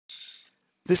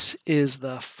This is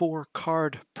the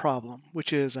four-card problem,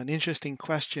 which is an interesting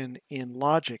question in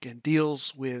logic and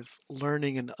deals with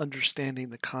learning and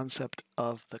understanding the concept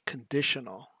of the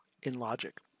conditional in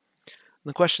logic.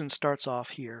 The question starts off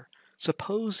here.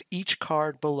 Suppose each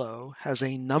card below has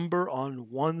a number on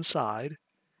one side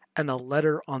and a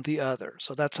letter on the other.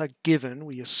 So that's a given.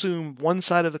 We assume one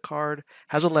side of the card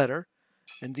has a letter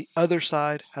and the other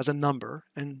side has a number,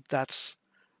 and that's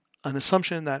an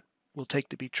assumption that we'll take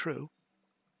to be true.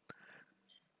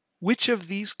 Which of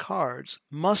these cards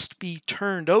must be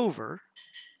turned over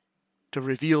to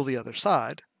reveal the other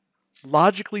side,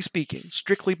 logically speaking,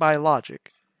 strictly by logic,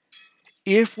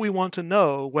 if we want to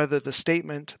know whether the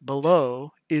statement below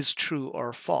is true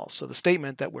or false? So the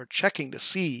statement that we're checking to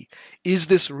see, is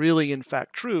this really in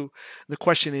fact true? The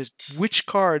question is, which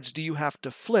cards do you have to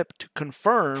flip to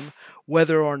confirm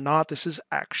whether or not this is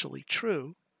actually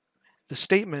true? The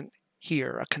statement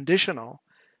here, a conditional,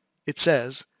 it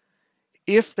says,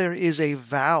 if there is a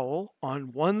vowel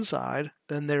on one side,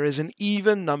 then there is an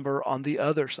even number on the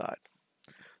other side.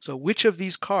 So which of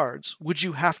these cards would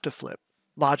you have to flip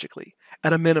logically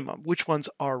at a minimum? Which ones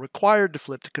are required to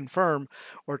flip to confirm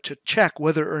or to check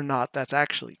whether or not that's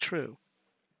actually true?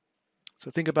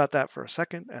 So think about that for a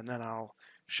second, and then I'll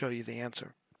show you the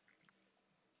answer.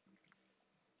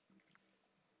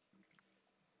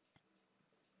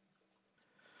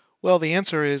 Well, the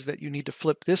answer is that you need to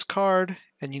flip this card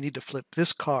and you need to flip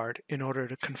this card in order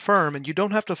to confirm, and you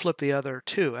don't have to flip the other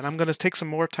two. And I'm going to take some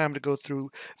more time to go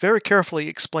through very carefully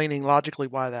explaining logically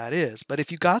why that is. But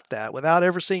if you got that without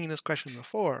ever seeing this question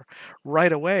before,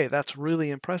 right away, that's really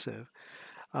impressive.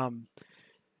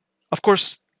 Of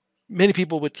course, many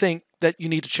people would think that you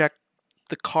need to check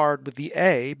the card with the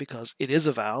A because it is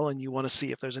a vowel and you want to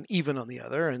see if there's an even on the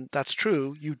other, and that's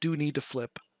true. You do need to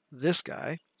flip this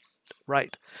guy.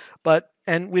 Right.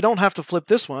 And we don't have to flip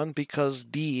this one because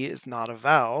D is not a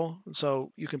vowel,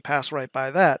 so you can pass right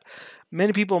by that.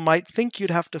 Many people might think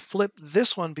you'd have to flip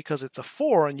this one because it's a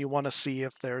 4 and you want to see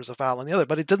if there's a vowel on the other,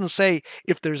 but it doesn't say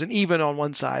if there's an even on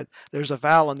one side, there's a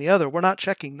vowel on the other. We're not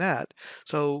checking that.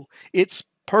 So it's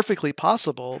perfectly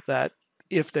possible that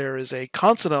if there is a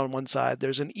consonant on one side,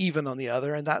 there's an even on the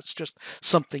other, and that's just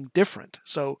something different.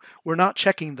 So we're not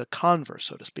checking the converse,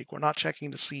 so to speak. We're not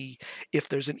checking to see if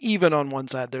there's an even on one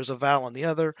side, there's a vowel on the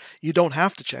other. You don't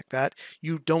have to check that.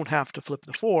 You don't have to flip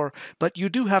the 4, but you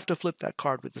do have to flip that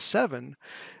card with the 7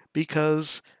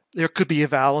 because there could be a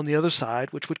vowel on the other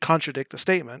side, which would contradict the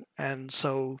statement. And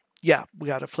so, yeah, we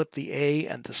got to flip the A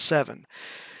and the 7.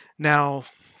 Now,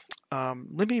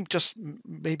 let me just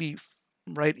maybe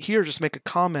right here just make a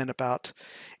comment about,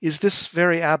 is this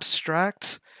very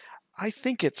abstract? I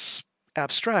think it's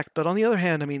abstract, but on the other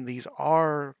hand, I mean, these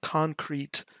are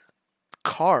concrete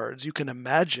cards you can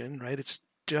imagine, right? It's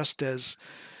just as,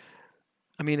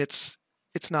 I mean, it's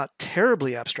not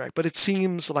terribly abstract, but it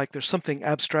seems like there's something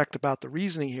abstract about the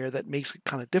reasoning here that makes it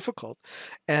kind of difficult.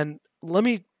 And let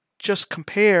me just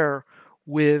compare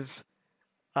with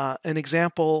an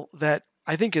example that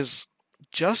I think is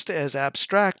just as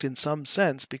abstract in some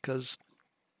sense because,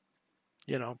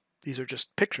 you know, these are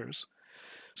just pictures.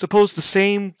 Suppose the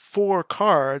same 4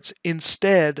 cards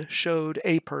instead showed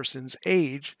a person's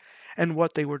age and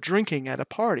what they were drinking at a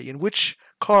party. And which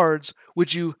cards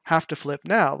would you have to flip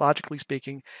now, logically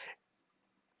speaking,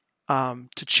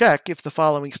 to check if the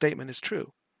following statement is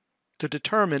true? To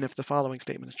determine if the following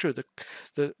statement is true.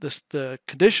 The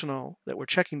conditional that we're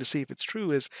checking to see if it's true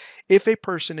is if a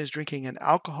person is drinking an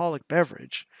alcoholic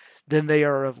beverage, then they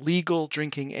are of legal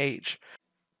drinking age.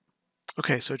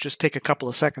 Okay, so just take a couple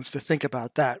of seconds to think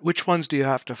about that. Which ones do you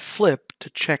have to flip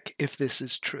to check if this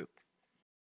is true?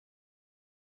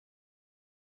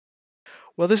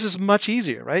 Well, this is much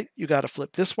easier, right? You got to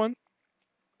flip this one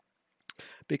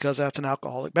because that's an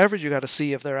alcoholic beverage. You got to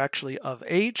see if they're actually of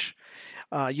age.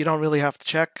 You don't really have to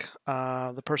check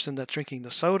the person that's drinking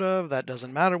the soda. That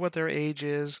doesn't matter what their age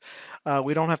is.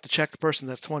 We don't have to check the person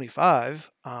that's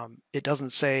 25. It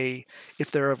doesn't say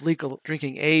if they're of legal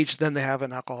drinking age, then they have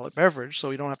an alcoholic beverage, so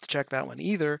we don't have to check that one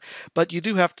either. But you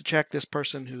do have to check this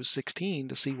person who's 16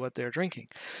 to see what they're drinking.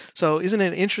 So isn't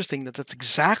it interesting that that's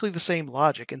exactly the same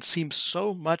logic and seems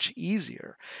so much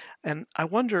easier? And I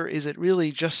wonder, is it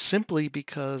really just simply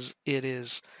because it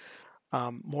is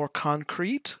more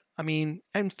concrete? I mean,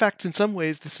 in fact, in some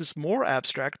ways, this is more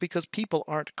abstract because people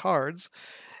aren't cards,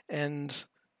 and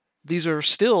these are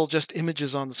still just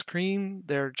images on the screen.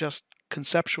 They're just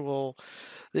conceptual.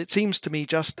 It seems to me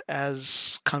just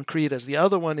as concrete as the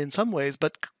other one in some ways,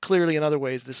 but clearly in other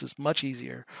ways, this is much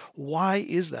easier. Why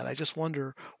is that? I just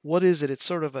wonder, what is it? It's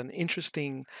sort of an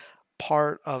interesting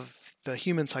part of the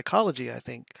human psychology, I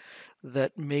think,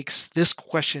 that makes this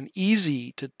question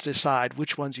easy to decide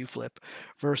which ones you flip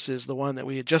versus the one that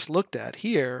we had just looked at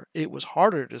here. It was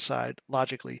harder to decide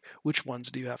logically which ones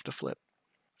do you have to flip.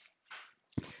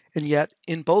 And yet,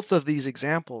 in both of these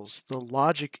examples, the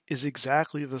logic is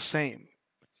exactly the same.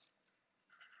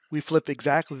 We flip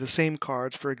exactly the same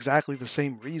cards for exactly the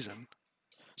same reason.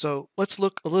 So let's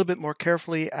look a little bit more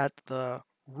carefully at the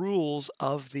rules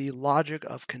of the logic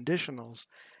of conditionals,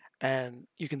 and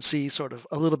you can see sort of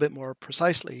a little bit more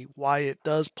precisely why it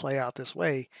does play out this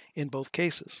way in both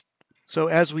cases. So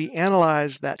as we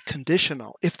analyze that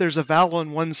conditional, if there's a vowel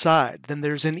on one side, then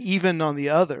there's an even on the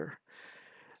other.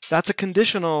 That's a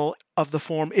conditional of the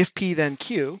form if P then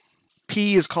Q.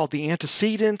 P is called the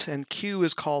antecedent and Q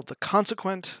is called the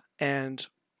consequent, and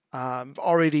I've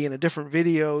already in a different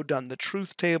video done the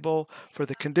truth table for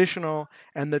the conditional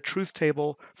and the truth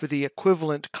table for the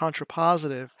equivalent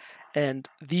contrapositive, and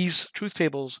these truth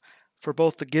tables for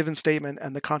both the given statement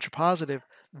and the contrapositive,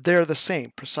 they're the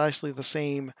same, precisely the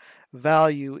same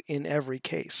value in every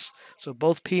case. So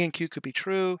both P and Q could be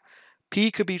true. P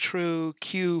could be true,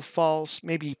 Q false.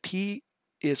 Maybe P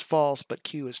is false, but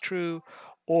Q is true.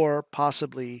 Or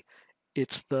possibly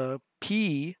it's the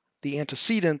P, the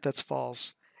antecedent, that's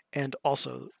false, and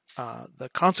also the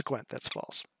consequent that's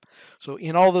false. So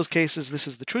in all those cases, this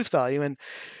is the truth value. And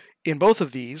in both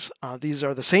of these are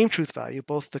the same truth value.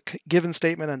 Both the given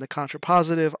statement and the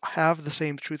contrapositive have the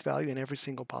same truth value in every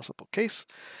single possible case.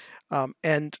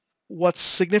 And what's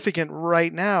significant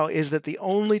right now is that the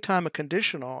only time a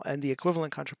conditional and the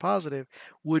equivalent contrapositive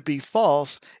would be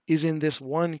false is in this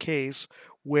one case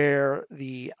where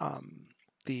the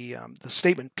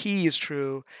statement P is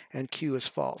true and Q is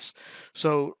false.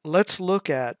 So let's look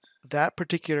at that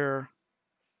particular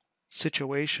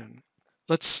situation.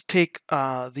 Let's take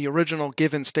the original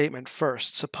given statement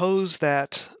first. Suppose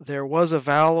that there was a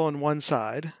vowel on one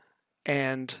side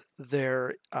and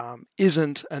there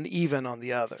isn't an even on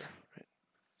the other. Right?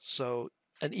 So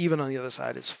an even on the other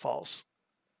side is false.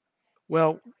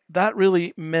 Well, that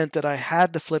really meant that I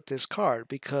had to flip this card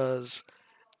because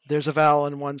there's a vowel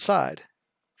on one side.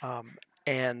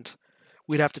 And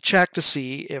we'd have to check to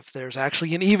see if there's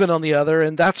actually an even on the other,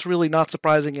 and that's really not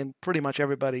surprising, and pretty much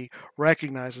everybody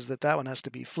recognizes that that one has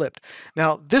to be flipped.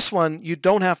 Now, this one, you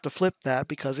don't have to flip that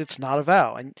because it's not a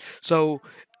vowel. And so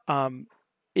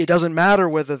it doesn't matter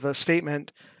whether the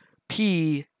statement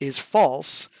P is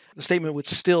false, the statement would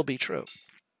still be true.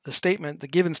 The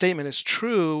given statement is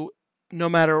true no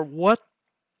matter what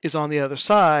is on the other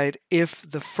side if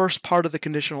the first part of the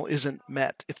conditional isn't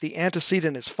met. If the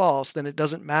antecedent is false, then it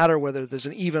doesn't matter whether there's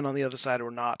an even on the other side or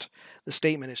not. The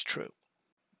statement is true.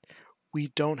 We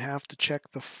don't have to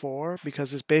check the for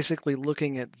because it's basically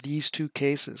looking at these two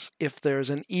cases. If there's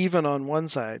an even on one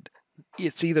side,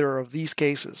 it's either of these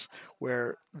cases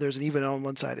where there's an even on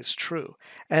one side is true.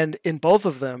 And in both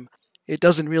of them, it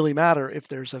doesn't really matter if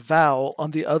there's a vowel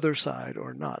on the other side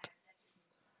or not.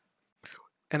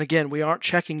 And again, we aren't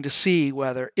checking to see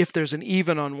whether if there's an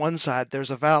even on one side, there's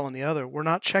a vowel on the other. We're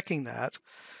not checking that.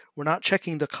 We're not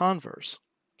checking the converse.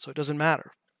 So it doesn't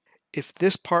matter. If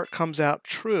this part comes out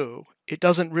true, it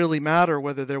doesn't really matter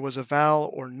whether there was a vowel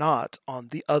or not on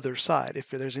the other side. If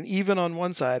there's an even on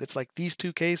one side, it's like these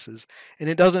two cases, and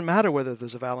it doesn't matter whether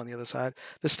there's a vowel on the other side.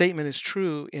 The statement is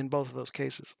true in both of those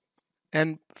cases.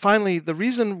 And finally, the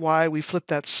reason why we flip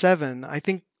that 7, I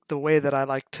think the way that I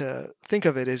like to think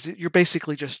of it is you're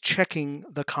basically just checking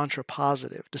the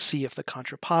contrapositive to see if the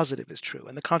contrapositive is true.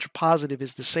 And the contrapositive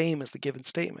is the same as the given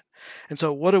statement. And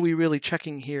so what are we really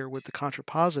checking here with the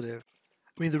contrapositive?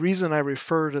 I mean, the reason I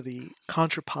refer to the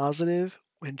contrapositive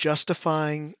when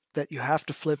justifying that you have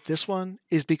to flip this one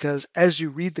is because as you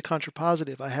read the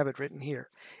contrapositive, I have it written here.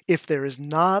 If there is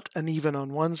not an even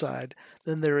on one side,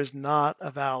 then there is not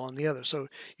a vowel on the other. So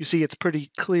you see it's pretty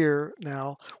clear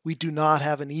now we do not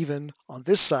have an even on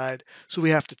this side, so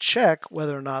we have to check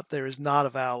whether or not there is not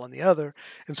a vowel on the other.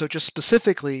 And so just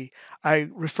specifically, I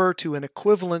refer to an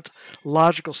equivalent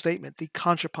logical statement, the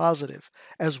contrapositive,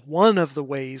 as one of the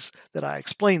ways that I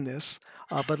explain this,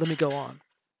 but let me go on.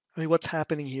 I mean, what's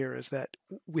happening here is that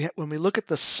when we look at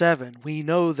the 7, we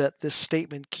know that this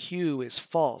statement Q is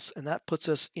false, and that puts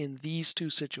us in these two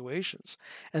situations.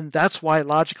 And that's why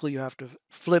logically you have to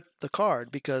flip the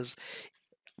card, because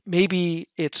maybe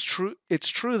it's true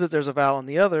that there's a vowel on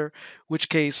the other, which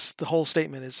case the whole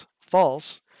statement is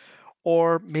false,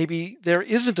 or maybe there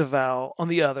isn't a vowel on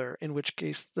the other, in which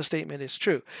case the statement is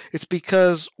true. It's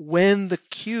because when the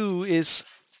Q is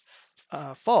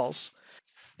false,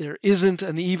 there isn't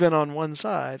an even on one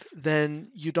side, then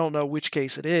you don't know which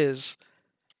case it is,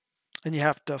 and you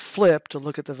have to flip to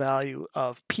look at the value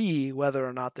of P, whether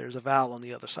or not there's a vowel on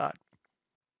the other side.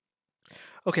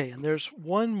 Okay, and there's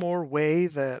one more way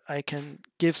that I can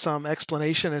give some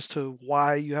explanation as to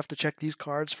why you have to check these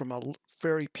cards from a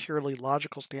very purely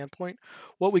logical standpoint.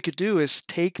 What we could do is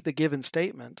take the given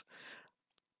statement,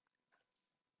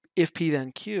 if P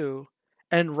then Q,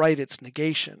 and write its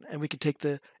negation. And we can take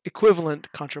the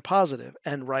equivalent contrapositive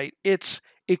and write its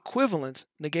equivalent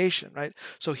negation, right?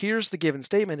 So here's the given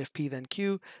statement, if P then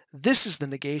Q. This is the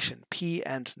negation, P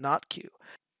and not Q.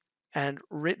 And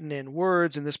written in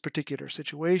words in this particular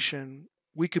situation,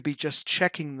 we could be just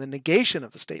checking the negation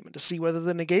of the statement to see whether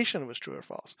the negation was true or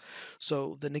false.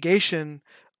 So the negation,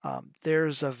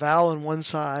 there's a vowel on one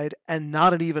side and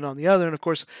not an even on the other. And of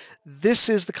course, this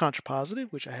is the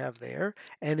contrapositive, which I have there.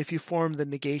 And if you form the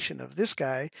negation of this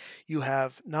guy, you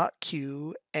have not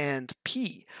Q and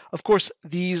P. Of course,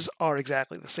 these are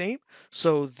exactly the same.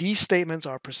 So these statements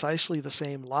are precisely the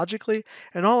same logically.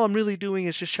 And all I'm really doing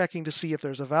is just checking to see if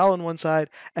there's a vowel on one side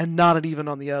and not an even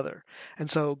on the other. And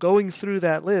so going through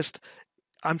that list,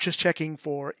 I'm just checking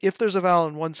for if there's a vowel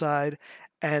on one side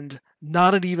and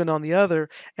not an even on the other.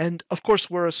 And of course,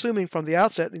 we're assuming from the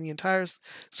outset in the entire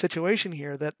situation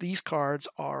here that these cards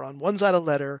are on one side a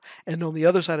letter and on the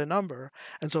other side a number.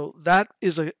 And so that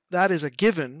is a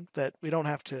given that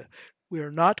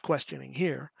we're not questioning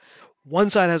here.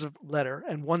 One side has a letter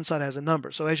and one side has a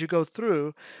number. So as you go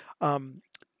through,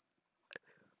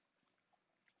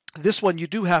 this one you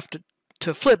do have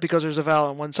to flip because there's a vowel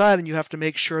on one side, and you have to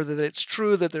make sure that it's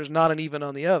true that there's not an even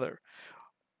on the other.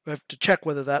 We have to check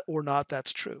whether that or not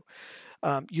that's true.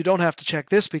 You don't have to check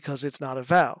this because it's not a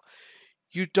vowel.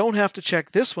 You don't have to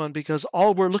check this one because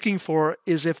all we're looking for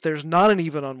is if there's not an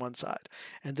even on one side.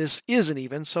 And this is an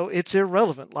even, so it's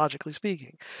irrelevant, logically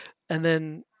speaking. And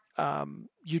then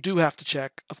you do have to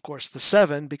check, of course, the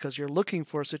 7 because you're looking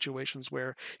for situations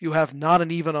where you have not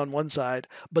an even on one side,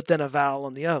 but then a vowel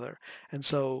on the other. And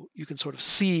so you can sort of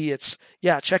see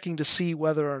checking to see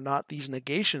whether or not these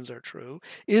negations are true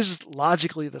is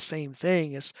logically the same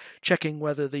thing as checking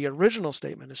whether the original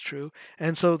statement is true.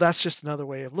 And so that's just another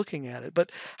way of looking at it.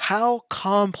 But how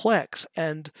complex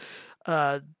and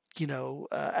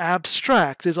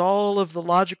abstract is all of the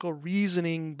logical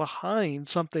reasoning behind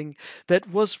something that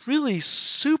was really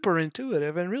super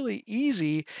intuitive and really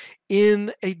easy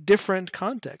in a different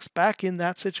context, back in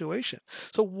that situation.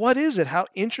 So what is it? How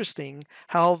interesting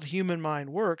how the human mind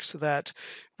works that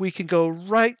we can go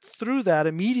right through that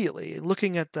immediately,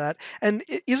 looking at that. And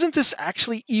isn't this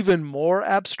actually even more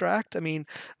abstract? I mean,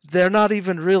 they're not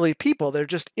even really people. They're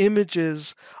just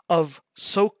images of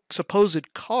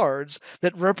supposed cards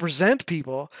that represent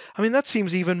people. I mean, that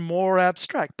seems even more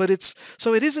abstract, but it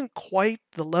isn't quite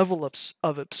the level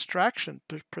of abstraction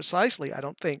precisely, I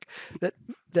don't think,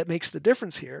 that makes the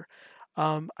difference here.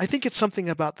 I think it's something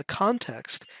about the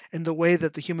context and the way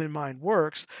that the human mind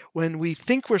works. When we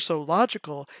think we're so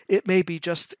logical, it may be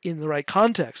just in the right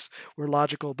context we're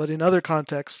logical, but in other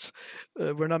contexts,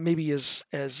 we're not maybe as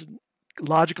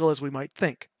logical as we might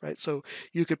think, right? So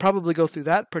you could probably go through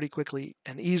that pretty quickly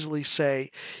and easily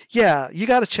say, yeah, you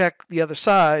got to check the other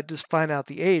side to find out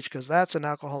the age because that's an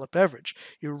alcoholic beverage.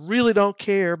 You really don't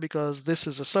care because this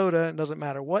is a soda and doesn't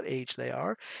matter what age they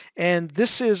are. And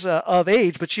this is of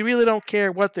age, but you really don't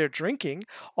care what they're drinking.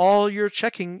 All you're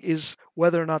checking is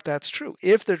whether or not that's true.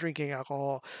 If they're drinking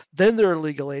alcohol, then they're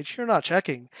legal age. You're not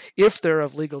checking if they're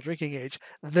of legal drinking age,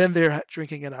 then they're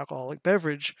drinking an alcoholic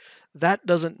beverage. That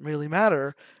doesn't really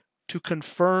matter to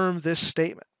confirm this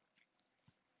statement.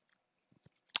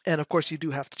 And of course, you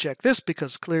do have to check this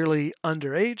because clearly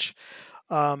underage.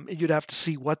 You'd have to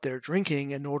see what they're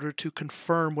drinking in order to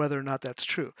confirm whether or not that's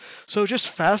true. So just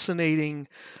fascinating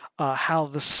how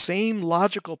the same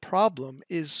logical problem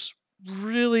is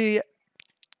really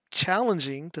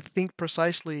challenging to think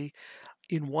precisely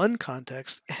in one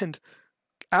context and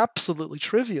absolutely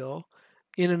trivial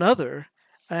in another.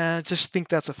 And I just think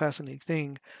that's a fascinating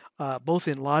thing, both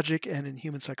in logic and in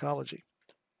human psychology.